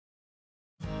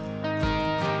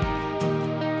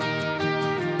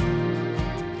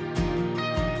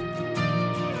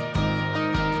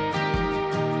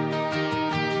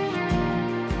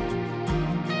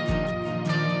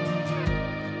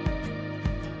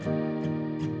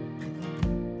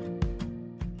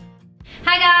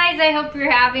Hi guys, I hope you're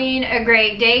having a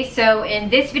great day. So in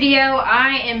this video,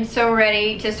 I am so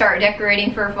ready to start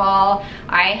decorating for fall.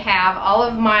 I have all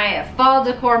of my fall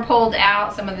decor pulled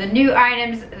out, some of the new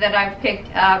items that I've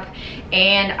picked up,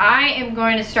 and I am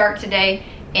going to start today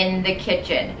in the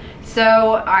kitchen.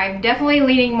 So I'm definitely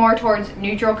leaning more towards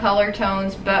neutral color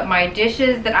tones, but my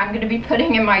dishes that I'm going to be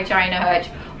putting in my china hutch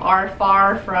are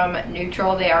far from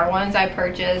neutral. They are ones I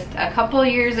purchased a couple of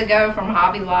years ago from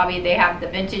Hobby Lobby. They have the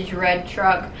vintage red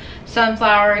truck,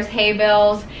 sunflowers, hay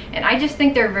bales, and I just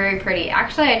think they're very pretty.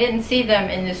 Actually, I didn't see them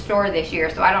in the store this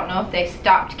year, so I don't know if they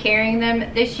stopped carrying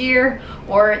them this year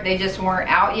or they just weren't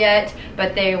out yet,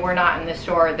 but they were not in the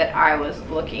store that I was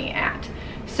looking at.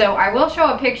 So I will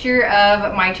show a picture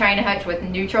of my china hutch with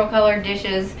neutral color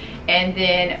dishes and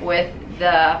then with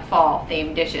the fall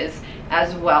themed dishes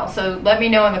as well. So let me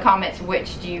know in the comments,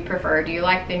 which do you prefer? Do you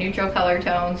like the neutral color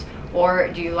tones or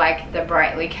do you like the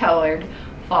brightly colored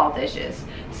fall dishes?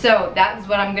 So that's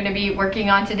what I'm going to be working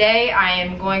on today. I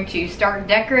am going to start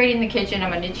decorating the kitchen.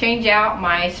 I'm going to change out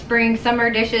my spring summer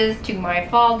dishes to my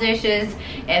fall dishes,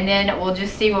 and then we'll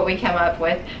just see what we come up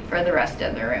with for the rest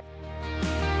of the room.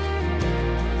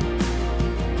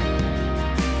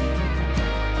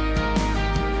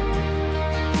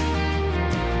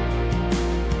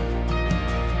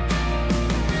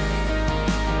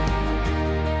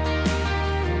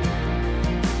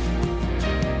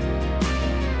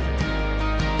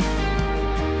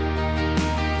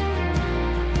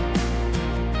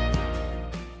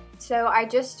 So I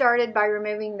just started by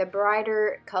removing the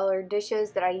brighter colored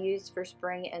dishes that I used for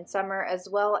spring and summer, as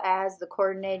well as the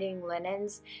coordinating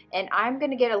linens. And I'm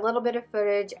going to get a little bit of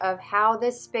footage of how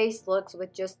this space looks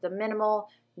with just the minimal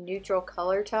neutral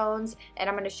color tones. And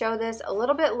I'm going to show this a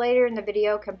little bit later in the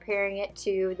video, comparing it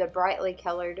to the brightly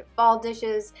colored fall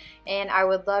dishes. And I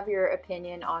would love your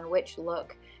opinion on which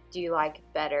look do you like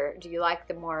better. Do you like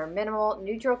the more minimal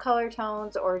neutral color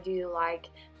tones, or do you like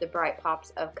the bright pops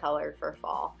of color for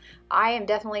fall? I am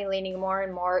definitely leaning more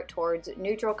and more towards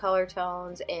neutral color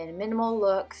tones and minimal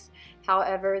looks.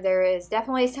 However, there is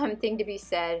definitely something to be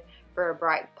said for a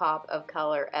bright pop of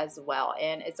color as well,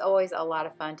 and it's always a lot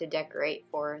of fun to decorate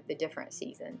for the different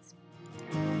seasons.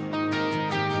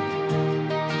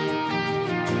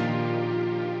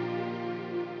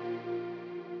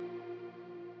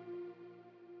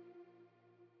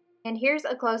 And here's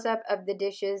a close-up of the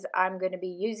dishes I'm going to be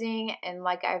using, and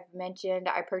like I've mentioned,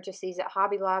 I purchased these at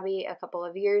Hobby Lobby a couple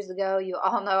of years ago. You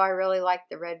all know I really like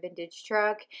the red vintage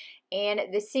truck, and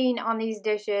the scene on these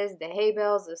dishes, the hay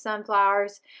bales, the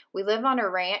sunflowers. We live on a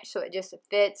ranch, so it just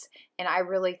fits, and I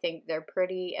really think they're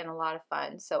pretty and a lot of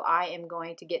fun. So I am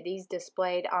going to get these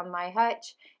displayed on my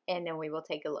hutch, and then we will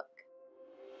take a look.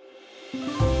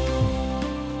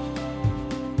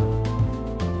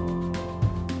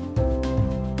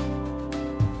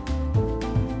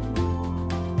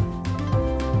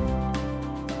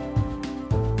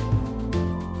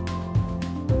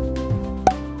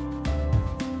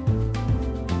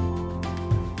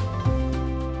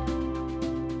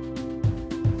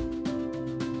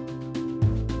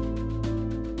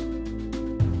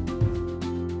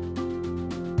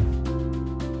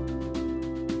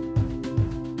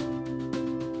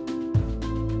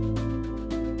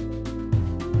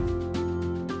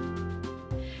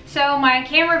 So my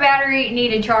camera battery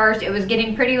needed charged. It was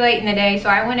getting pretty late in the day, so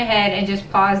I went ahead and just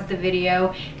paused the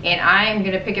video, and I am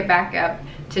gonna pick it back up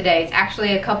today. It's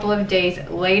actually a couple of days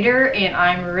later, and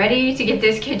I'm ready to get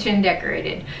this kitchen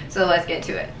decorated. So let's get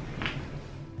to it.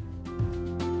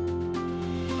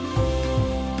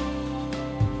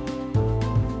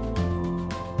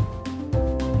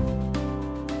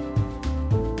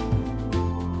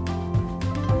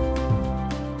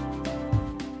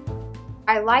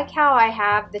 I like how I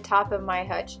have the top of my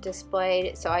hutch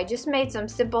displayed, so I just made some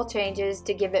simple changes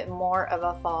to give it more of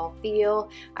a fall feel.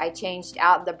 I changed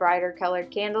out the brighter colored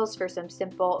candles for some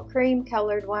simple cream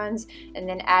colored ones, and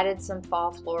then added some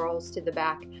fall florals to the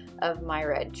back of my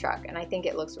red truck, and I think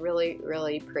it looks really,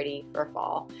 really pretty for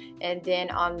fall. And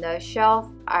then on the shelf,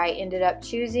 I ended up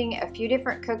choosing a few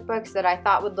different cookbooks that I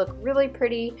thought would look really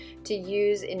pretty to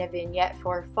use in a vignette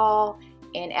for fall,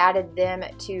 and added them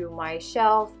to my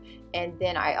shelf. And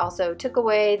then I also took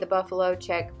away the buffalo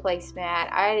check placemat.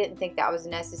 I didn't think that was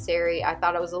necessary. I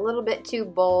thought it was a little bit too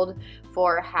bold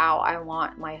for how I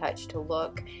want my hutch to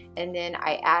look. And then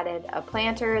I added a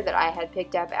planter that I had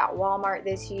picked up at Walmart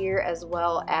this year, as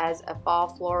well as a fall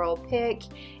floral pick.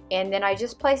 And then I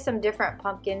just placed some different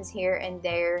pumpkins here and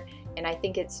there, and I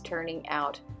think it's turning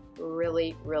out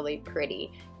really, really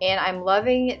pretty. And I'm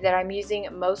loving that I'm using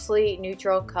mostly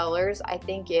neutral colors. I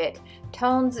think it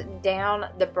tones down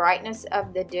the brightness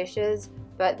of the dishes,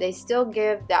 but they still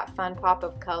give that fun pop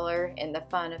of color and the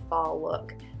fun fall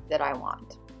look that I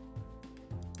want.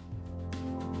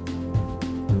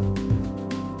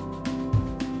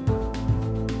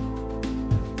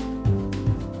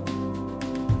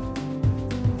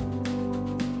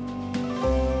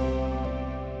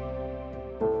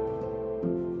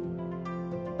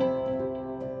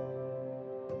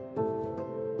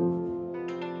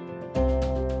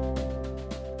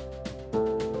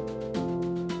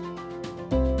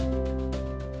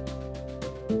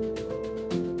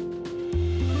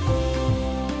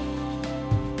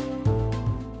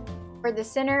 For the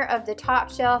center of the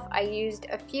top shelf, I used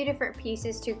a few different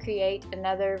pieces to create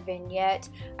another vignette.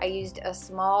 I used a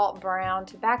small brown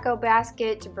tobacco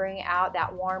basket to bring out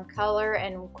that warm color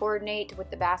and coordinate with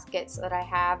the baskets that I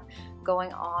have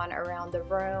going on around the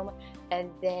room,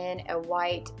 and then a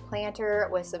white planter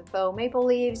with some faux maple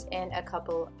leaves and a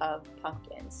couple of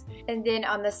pumpkins. And then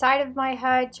on the side of my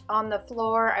hutch on the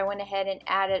floor, I went ahead and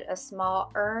added a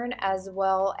small urn as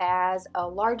well as a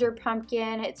larger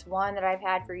pumpkin. It's one that I've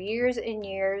had for years and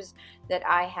years that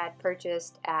I had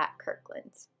purchased at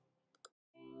Kirkland's.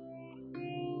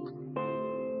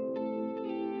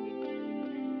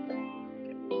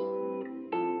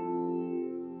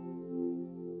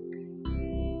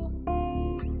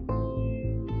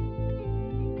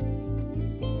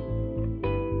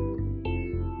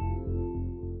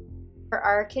 For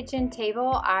our kitchen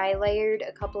table, I layered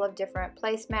a couple of different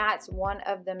placemats. One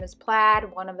of them is plaid,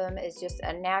 one of them is just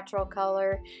a natural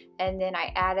color, and then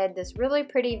I added this really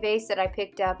pretty vase that I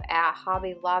picked up at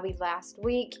Hobby Lobby last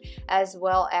week, as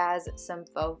well as some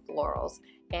faux florals.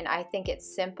 And I think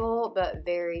it's simple but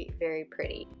very, very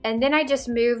pretty. And then I just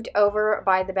moved over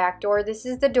by the back door. This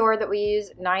is the door that we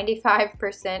use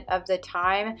 95% of the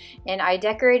time, and I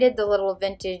decorated the little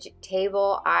vintage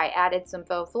table. I added some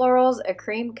faux florals, a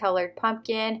cream colored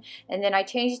pumpkin, and then I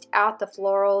changed out the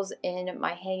florals in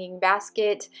my hanging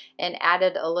basket and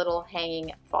added a little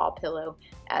hanging fall pillow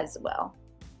as well.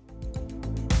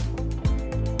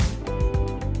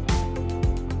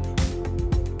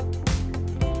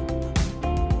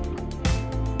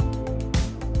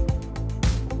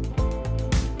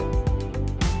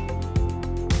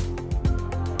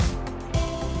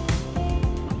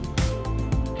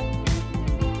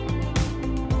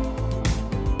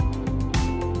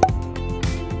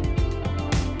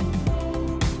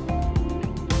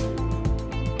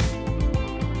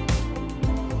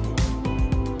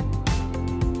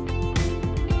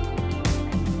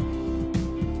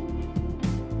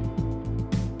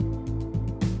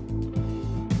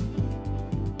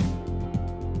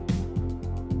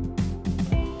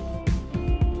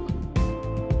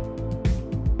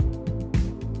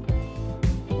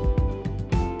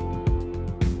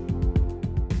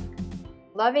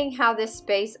 Loving how this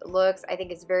space looks. I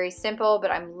think it's very simple, but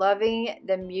I'm loving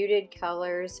the muted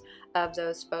colors of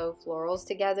those faux florals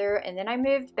together. And then I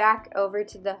moved back over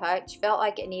to the hutch. Felt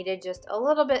like it needed just a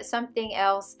little bit something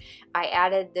else. I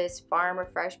added this Farm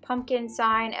Fresh pumpkin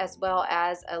sign as well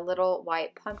as a little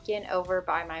white pumpkin over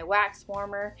by my wax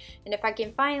warmer. And if I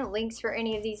can find links for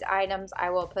any of these items,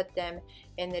 I will put them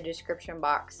in the description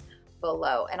box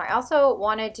below. And I also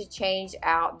wanted to change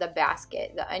out the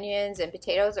basket. The onions and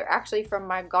potatoes are actually from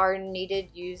my garden, needed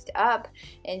used up,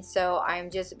 and so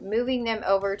I'm just moving them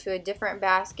over to a different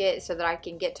basket so that I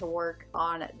can get to work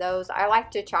on those. I like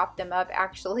to chop them up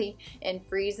actually and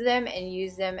freeze them and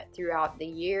use them throughout the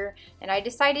year. And I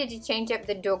decided to change up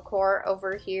the decor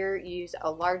over here, use a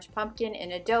large pumpkin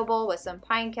in a dough bowl with some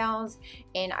pine cones,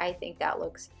 and I think that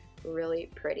looks really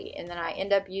pretty. And then I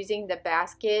end up using the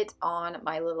basket on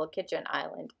my little kitchen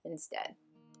island instead.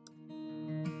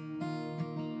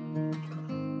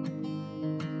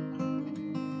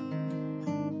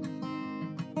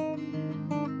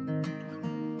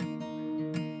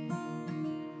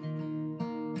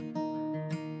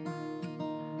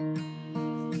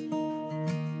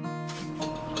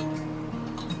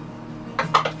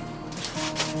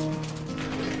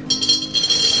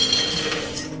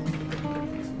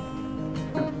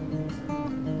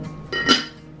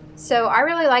 So I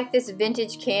really like this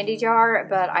vintage candy jar,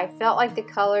 but I felt like the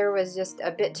color was just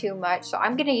a bit too much, so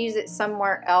I'm going to use it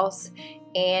somewhere else,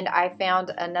 and I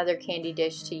found another candy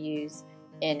dish to use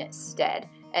instead.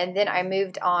 And then I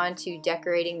moved on to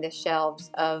decorating the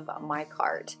shelves of my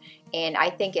cart. And I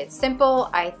think it's simple,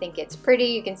 I think it's pretty.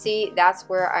 You can see that's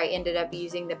where I ended up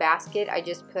using the basket. I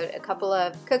just put a couple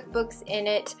of cookbooks in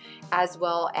it as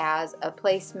well as a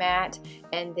placemat.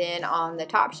 And then on the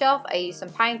top shelf, I used some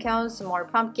pine cones, some more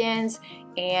pumpkins,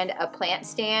 and a plant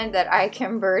stand that I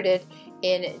converted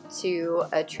into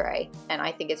a tray. And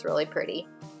I think it's really pretty.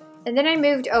 And then I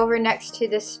moved over next to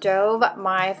the stove,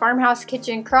 my Farmhouse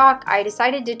kitchen crock. I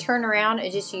decided to turn around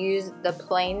and just use the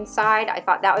plain side. I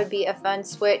thought that would be a fun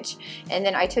switch. And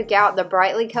then I took out the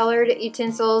brightly colored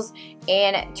utensils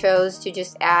and chose to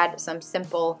just add some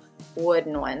simple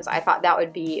wooden ones. I thought that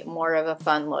would be more of a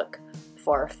fun look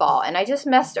for fall, and I just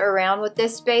messed around with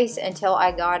this space until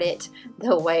I got it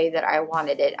the way that I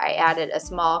wanted it. I added a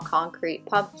small concrete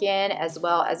pumpkin as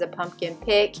well as a pumpkin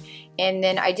pick, and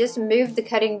then I just moved the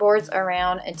cutting boards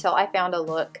around until I found a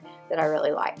look that I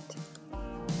really liked.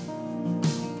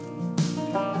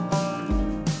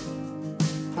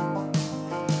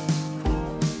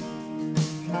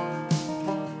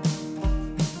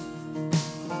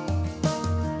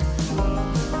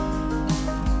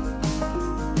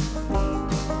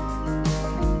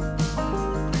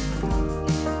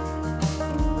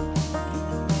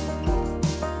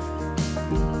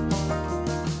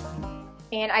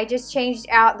 And I just changed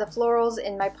out the florals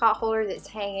in my pot holder that's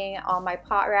hanging on my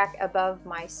pot rack above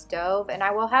my stove. And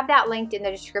I will have that linked in the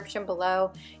description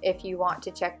below if you want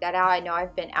to check that out. I know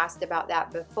I've been asked about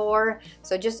that before.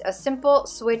 So just a simple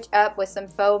switch up with some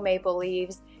faux maple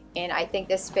leaves. And I think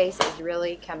this space is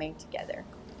really coming together.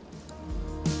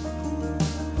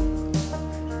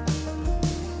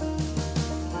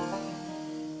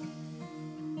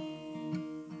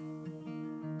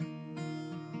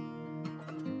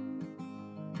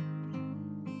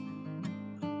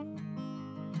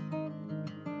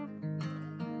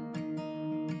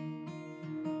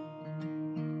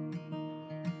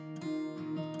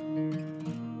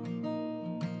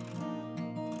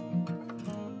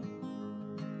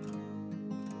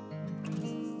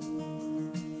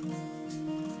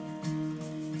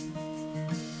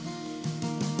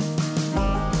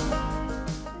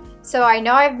 So I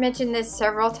know I've mentioned this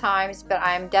several times, but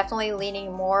I'm definitely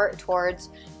leaning more towards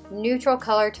neutral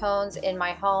color tones in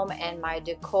my home and my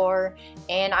decor,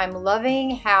 and I'm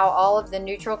loving how all of the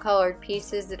neutral colored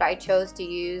pieces that I chose to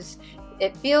use,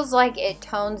 it feels like it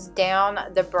tones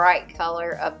down the bright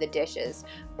color of the dishes,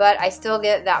 but I still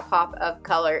get that pop of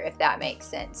color, if that makes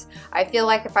sense. I feel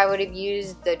like if I would have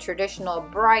used the traditional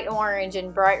bright orange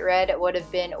and bright red, it would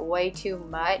have been way too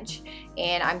much,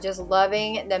 and I'm just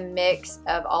loving the mix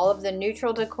of all of the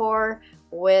neutral decor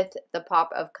with the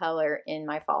pop of color in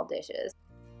my fall dishes.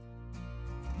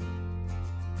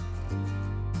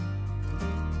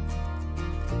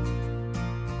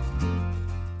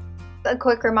 A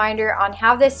quick reminder on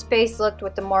how this space looked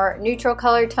with the more neutral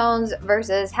color tones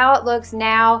versus how it looks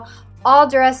now, all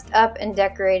dressed up and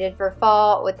decorated for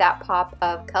fall with that pop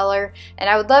of color. And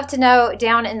I would love to know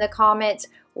down in the comments,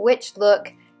 which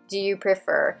look do you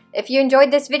prefer? If you enjoyed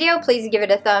this video, please give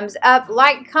it a thumbs up,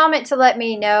 like, comment to let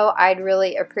me know. I'd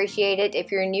really appreciate it.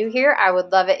 If you're new here, I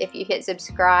would love it if you hit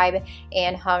subscribe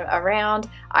and hung around.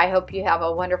 I hope you have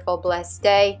a wonderful, blessed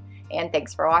day, and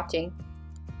thanks for watching.